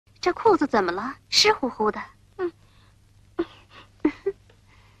这裤子怎么了？湿乎乎的。《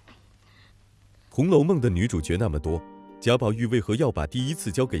红楼梦》的女主角那么多，贾宝玉为何要把第一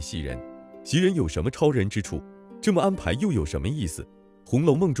次交给袭人？袭人有什么超人之处？这么安排又有什么意思？《红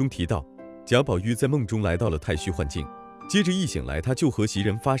楼梦》中提到，贾宝玉在梦中来到了太虚幻境，接着一醒来他就和袭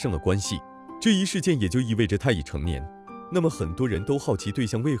人发生了关系，这一事件也就意味着他已成年。那么很多人都好奇对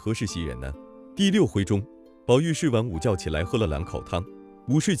象为何是袭人呢？第6回中，宝玉睡完午觉起来喝了2口汤，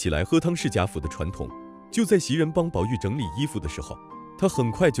午睡起来喝汤是贾府的传统。就在袭人帮宝玉整理衣服的时候，他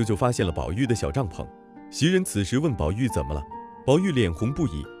很快就发现了宝玉的小帐篷。袭人此时问宝玉怎么了，宝玉脸红不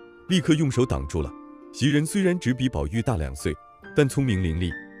已，立刻用手挡住了。袭人虽然只比宝玉大2岁，但聪明伶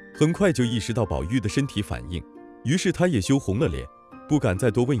俐，很快就意识到宝玉的身体反应，于是他也羞红了脸，不敢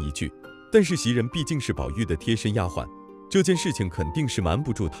再多问一句。但是袭人毕竟是宝玉的贴身丫鬟，这件事情肯定是瞒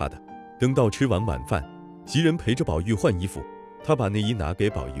不住他的。等到吃完晚饭，袭人陪着宝玉换衣服，他把内衣拿给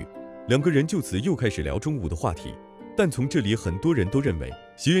宝玉，2个人就此又开始聊中午的话题。但从这里很多人都认为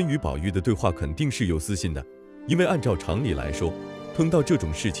袭人与宝玉的对话肯定是有私心的，因为按照常理来说，碰到这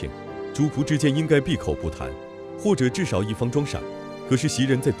种事情，主仆之间应该闭口不谈，或者至少一方装傻。可是袭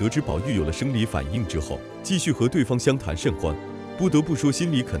人在得知宝玉有了生理反应之后，继续和对方相谈甚欢，不得不说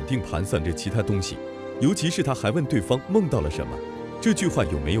心里肯定盘算着其他东西，尤其是他还问对方梦到了什么，这句话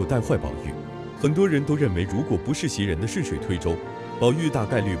有没有带坏宝玉。很多人都认为如果不是袭人的顺水推舟，宝玉大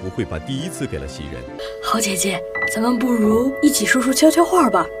概率不会把第一次给了袭人。好姐姐，咱们不如一起说说悄悄话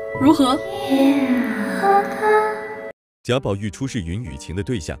吧，如何？贾宝玉初试云雨情的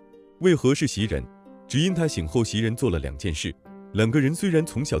对象为何是袭人？只因他醒后袭人做了2件事。2个人虽然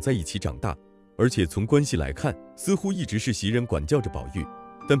从小在一起长大，而且从关系来看似乎一直是袭人管教着宝玉，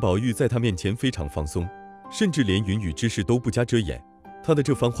但宝玉在他面前非常放松，甚至连云雨之事都不加遮掩。他的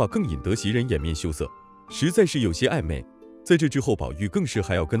这番话更引得袭人掩面羞涩，实在是有些暧昧。在这之后，宝玉更是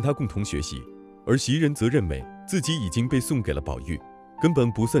还要跟他共同学习，而袭人则认为自己已经被送给了宝玉，根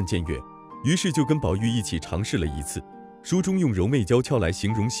本不算僭越，于是就跟宝玉一起尝试了一次。书中用柔媚娇俏来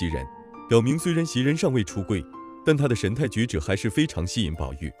形容袭人，表明虽然袭人尚未出柜，但她的神态举止还是非常吸引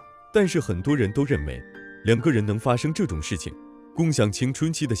宝玉。但是很多人都认为2个人能发生这种事情，共享青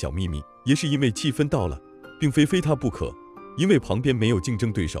春期的小秘密，也是因为气氛到了，并非他不可，因为旁边没有竞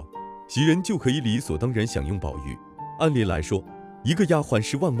争对手，袭人就可以理所当然享用宝玉。按理来说，一个丫鬟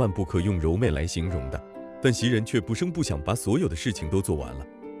是万万不可用柔媚来形容的，但袭人却不声不响把所有的事情都做完了。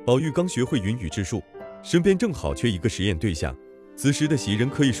宝玉刚学会云雨之术，身边正好缺一个实验对象，此时的袭人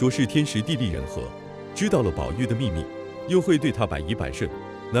可以说是天时地利人和，知道了宝玉的秘密，又会对他百依百顺，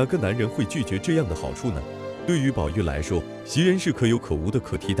哪个男人会拒绝这样的好处呢？对于宝玉来说，袭人是可有可无的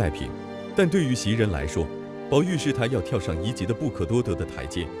可替代品，但对于袭人来说，宝玉是他要跳上1级的不可多得的台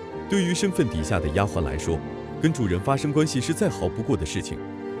阶。对于身份底下的丫鬟来说，跟主人发生关系是再好不过的事情，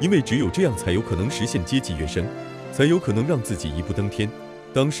因为只有这样才有可能实现阶级跃升，才有可能让自己一步登天。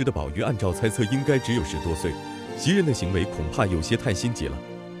当时的宝玉按照猜测应该只有10多岁，袭人的行为恐怕有些太心急了。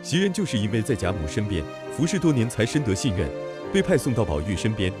袭人就是因为在贾母身边服侍多年才深得信任，被派送到宝玉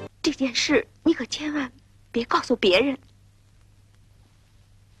身边。这件事你可千万别告诉别人。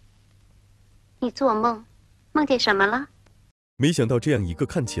你做梦梦见什么了？没想到这样一个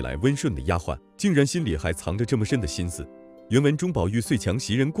看起来温顺的丫鬟，竟然心里还藏着这么深的心思。原文中宝玉遂强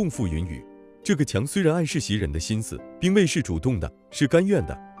袭人共赴云雨，这个强虽然暗示袭人的心思并未是主动的，是甘愿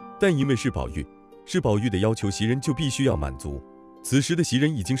的，但因为是宝玉的要求，袭人就必须要满足。此时的袭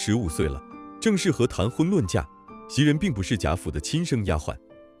人已经15岁了，正适合谈婚论嫁。袭人并不是贾府的亲生丫鬟，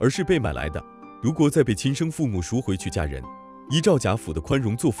而是被买来的。如果再被亲生父母赎回去嫁人，依照贾府的宽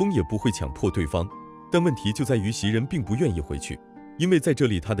容作风也不会强迫对方。但问题就在于袭人并不愿意回去，因为在这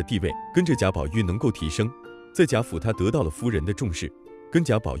里她的地位跟着贾宝玉能够提升，在贾府她得到了夫人的重视，跟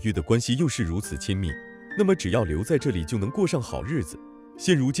贾宝玉的关系又是如此亲密，那么只要留在这里就能过上好日子。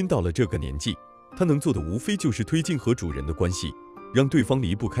现如今到了这个年纪，她能做的无非就是推进和主人的关系，让对方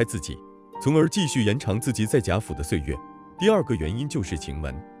离不开自己，从而继续延长自己在贾府的岁月。第2个原因就是晴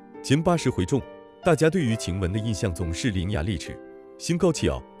雯。前80回中，大家对于晴雯的印象总是伶牙俐齿、心高气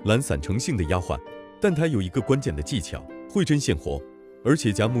傲、懒散成性的丫鬟，但她有一个关键的技巧，慧针现活，而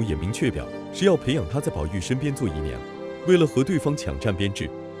且贾母也明确表是要培养她在宝玉身边做姨娘。为了和对方抢占编制，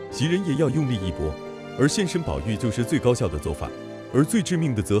袭人也要用力一搏，而献身宝玉就是最高效的做法。而最致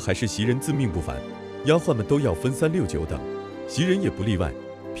命的则还是袭人自命不凡，丫鬟们都要分3、6、9等，袭人也不例外。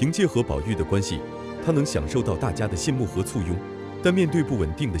凭借和宝玉的关系，她能享受到大家的羡慕和簇拥，但面对不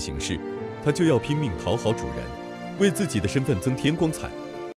稳定的形势，她就要拼命讨好主人，为自己的身份增添光彩。